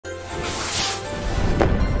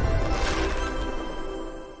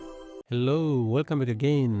Hello, welcome back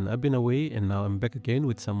again. I've been away and now I'm back again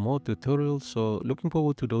with some more tutorials. So looking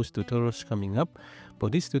forward to those tutorials coming up. For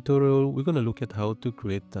this tutorial, we're going to look at how to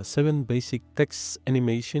create 7 basic text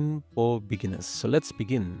animation for beginners. So let's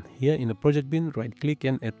begin. Here in the project bin, right click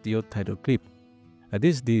and add your title clip.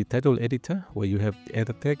 This is the title editor where you have add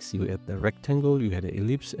a text, you add the rectangle, you add the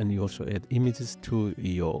ellipse, and you also add images to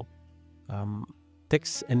your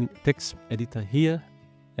text editor here.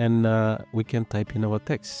 And we can type in our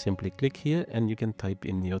text. Simply click here and you can type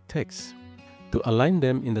in your text. To align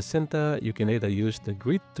them in the center, you can either use the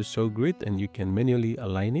grid to show grid and you can manually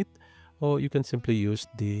align it, or you can simply use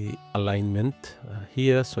the alignment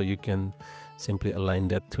here, so you can simply align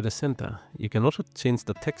that to the center. You can also change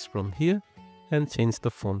the text from here and change the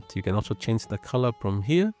font. You can also change the color from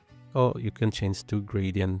here, or you can change to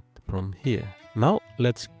gradient from here. Now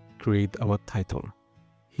let's create our title.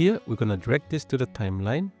 Here we're gonna drag this to the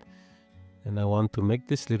timeline, and I want to make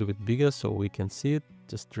this a little bit bigger so we can see it.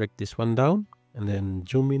 Just drag this one down and then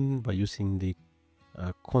zoom in by using the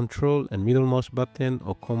control and middle mouse button,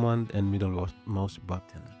 or command and middle mouse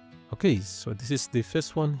button. Okay, so this is the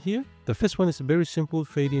first one here. The first one is very simple,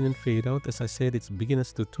 fade in and fade out. As I said, it's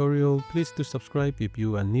beginner's tutorial. Please do subscribe if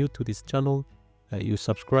you are new to this channel. You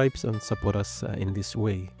subscribe and support us in this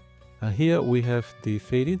way. Here we have the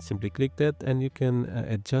fade in. Simply click that and you can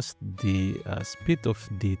adjust the speed of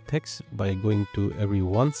the text by going to every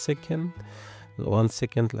 1 second. 1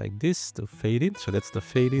 second like this to fade in. So that's the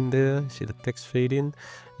fade in there. See the text fade in.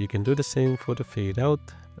 You can do the same for the fade out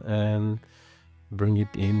and bring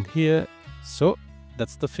it in here. So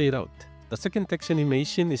that's the fade out. The second text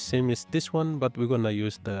animation is same as this one, but we're gonna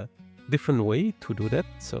use the different way to do that.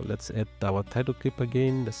 So let's add our title clip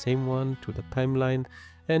again, the same one, to the timeline.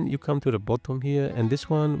 And you come to the bottom here, and this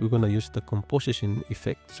one we're gonna use the composition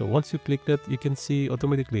effect. So once you click that, you can see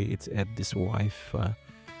automatically it's add this wave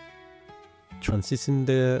transition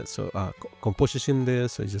there, so composition there.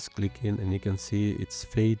 So you just click in and you can see it's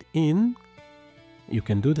fade in. You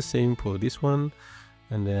can do the same for this one,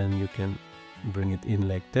 and then you can bring it in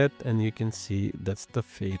like that, and you can see that's the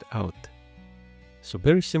fade out. So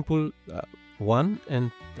very simple one, and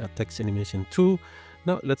text animation 2.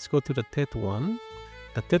 Now let's go to the third one.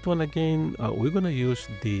 The third one again, we're gonna use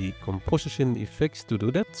the composition effects to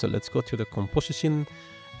do that. So let's go to the composition,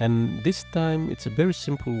 and this time it's a very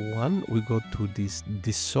simple one. We go to this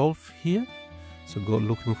dissolve here. So go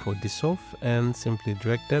looking for dissolve and simply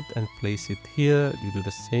drag that and place it here. You do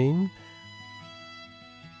the same.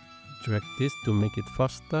 Drag this to make it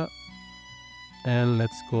faster. And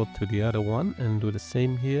let's go to the other one and do the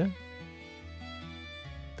same here.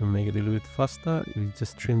 To make it a little bit faster, you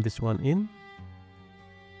just trim this one in.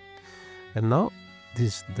 And now this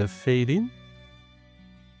is the fade in.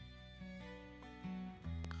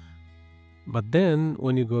 But then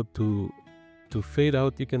when you go to fade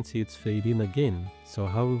out, you can see it's fade in again. So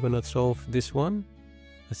how are we gonna solve this one?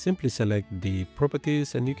 I simply select the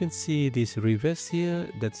properties and you can see this reverse here.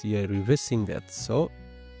 That's reversing that. So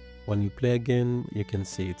when you play again, you can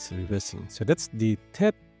see it's reversing. So that's the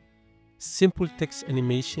third simple text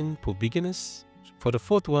animation for beginners. For the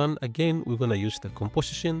fourth one, again, we're gonna use the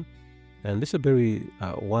composition. And this is a very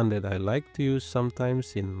one that I like to use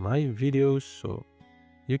sometimes in my videos. So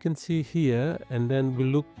you can see here, and then we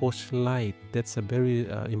look for slide. That's a very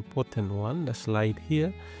important one, the slide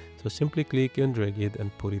here. So simply click and drag it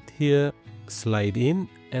and put it here, slide in,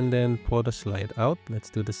 and then pour the slide out.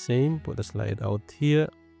 Let's do the same, put the slide out here,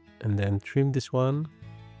 and then trim this one.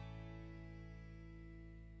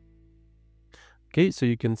 Okay, so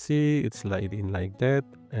you can see it slide in like that.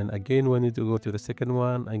 And again, when you go to the second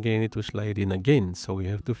one, again, it will slide in again. So we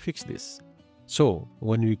have to fix this. So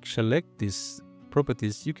when we select these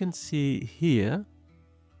properties, you can see here,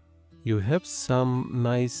 you have some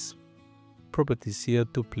nice properties here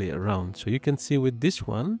to play around. So you can see with this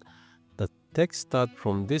one, the text starts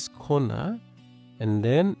from this corner and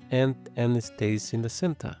then and it stays in the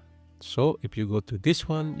center. So if you go to this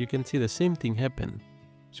one, you can see the same thing happen.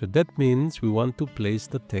 So that means we want to place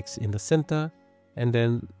the text in the center and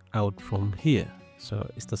then out from here. So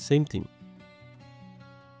it's the same thing.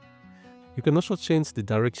 You can also change the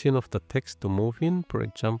direction of the text to move in. For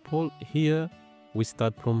example, here we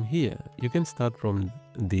start from here. You can start from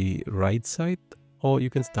the right side, or you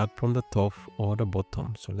can start from the top or the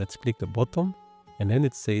bottom. So let's click the bottom, and then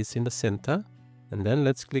it says in the center. And then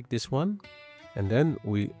let's click this one, and then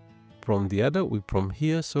from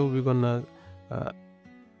here. So we're gonna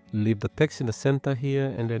leave the text in the center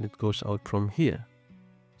here, and then it goes out from here.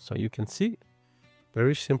 So you can see,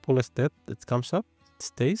 very simple as that. It comes up, it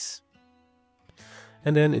stays.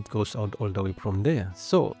 and then it goes out all the way from there.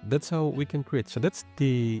 So that's how we can create. So that's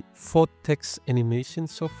the 4 text animation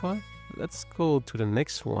so far. Let's go to the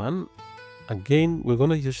next one. Again, we're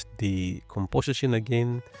gonna use the composition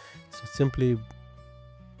again. So simply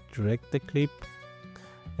drag the clip,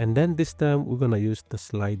 and then this time we're gonna use the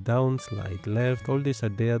slide down, slide left. All these are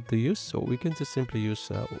there to use, so we can just simply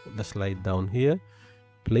use the slide down here,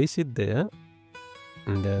 place it there,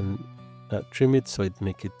 and then trim it so it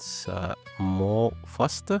makes it more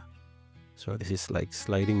faster. So this is like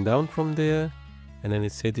sliding down from there, and then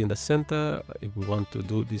it's set in the center. If we want to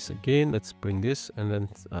do this again, let's bring this and then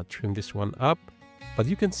trim this one up. But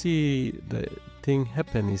you can see the thing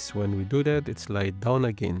happen is when we do that, it slide down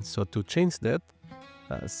again. So to change that,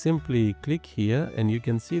 simply click here, and you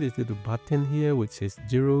can see this little button here which says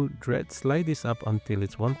 0. Slide this up until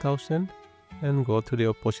it's 1000, and go to the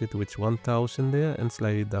opposite which 1000 there, and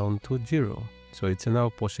slide it down to 0. So it's an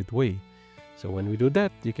opposite way. So when we do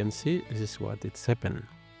that, you can see this is what it's happened.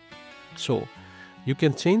 So you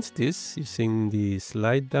can change this using the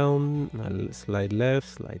slide down, slide left,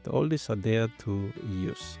 slide. All these are there to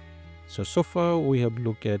use. So far we have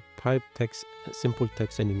looked at pipe text, simple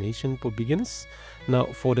text animation for beginners. Now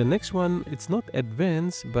for the next one, it's not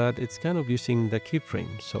advanced, but it's kind of using the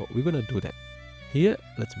keyframe. So we're gonna do that. Here,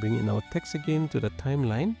 let's bring in our text again to the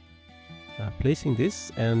timeline, placing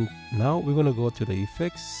this, and now we're gonna go to the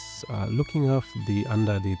effects, looking at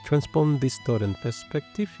under the transform, distort, and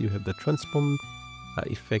perspective. You have the transform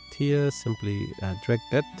effect here. Simply drag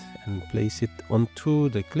that and place it onto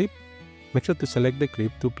the clip. Make sure to select the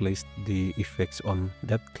clip to place the effects on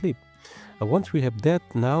that clip. Once we have that,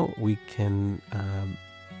 now we can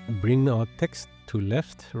bring our text to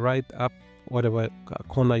left, right, up, whatever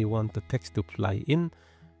corner you want the text to fly in.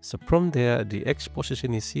 So from there, the X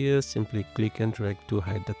position is here. Simply click and drag to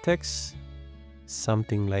hide the text,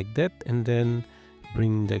 something like that, and then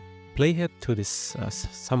bring the playhead to this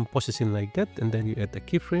some position like that, and then you add the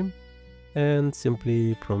keyframe, and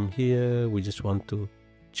simply from here we just want to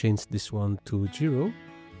change this one to 0,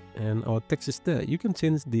 and our text is there. You can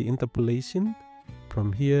change the interpolation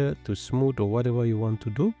from here to smooth or whatever you want to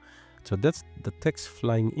do. So that's the text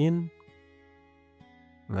flying in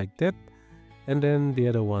like that. And then the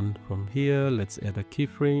other one from here, let's add a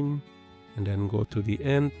keyframe, and then go to the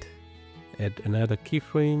end, add another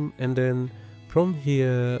keyframe, and then from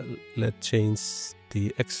here let's change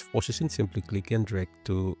the X position. Simply click and drag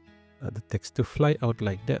to the text to fly out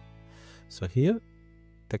like that. So here,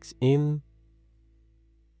 text in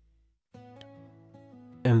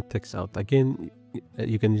and text out. Again,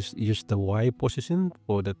 you can use the Y position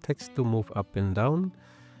for the text to move up and down.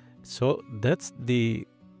 So that's the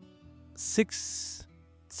 6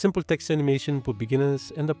 simple text animation for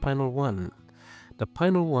beginners. And the final one,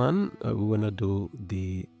 we want to do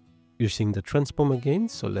the using the transform again.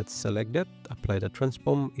 So let's select that, apply the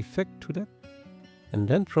transform effect to that, and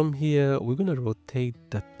then from here we're going to rotate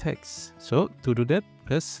the text. So to do that,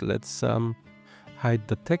 first let's hide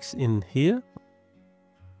the text in here,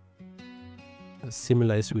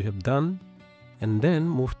 similar as we have done, and then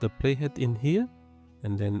move the playhead in here,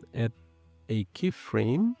 and then add a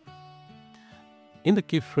keyframe. In the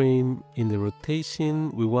keyframe, in the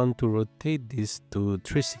rotation, we want to rotate this to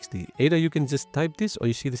 360. Either you can just type this, or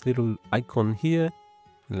you see this little icon here.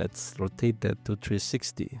 Let's rotate that to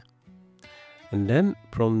 360. And then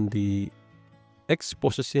from the X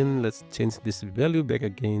position, let's change this value back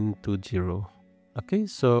again to 0. Okay,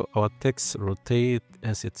 so our text rotate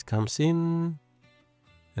as it comes in,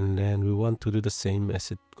 and then we want to do the same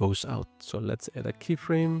as it goes out. So let's add a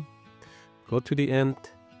keyframe, go to the end,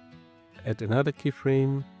 add another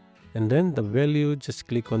keyframe, and then the value, just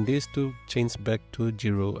click on this to change back to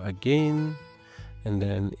 0 again. And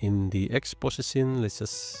then in the X position, let's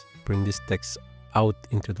just bring this text out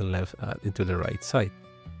into the left, into the right side.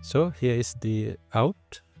 So here is the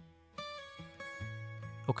out.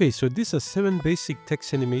 Okay, so these are 7 basic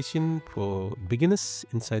text animation for beginners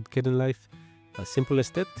inside Kdenlive. As simple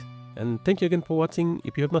as that. And thank you again for watching.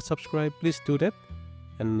 If you have not subscribed, please do that.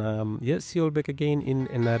 And yeah, see you all back again in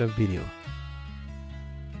another video.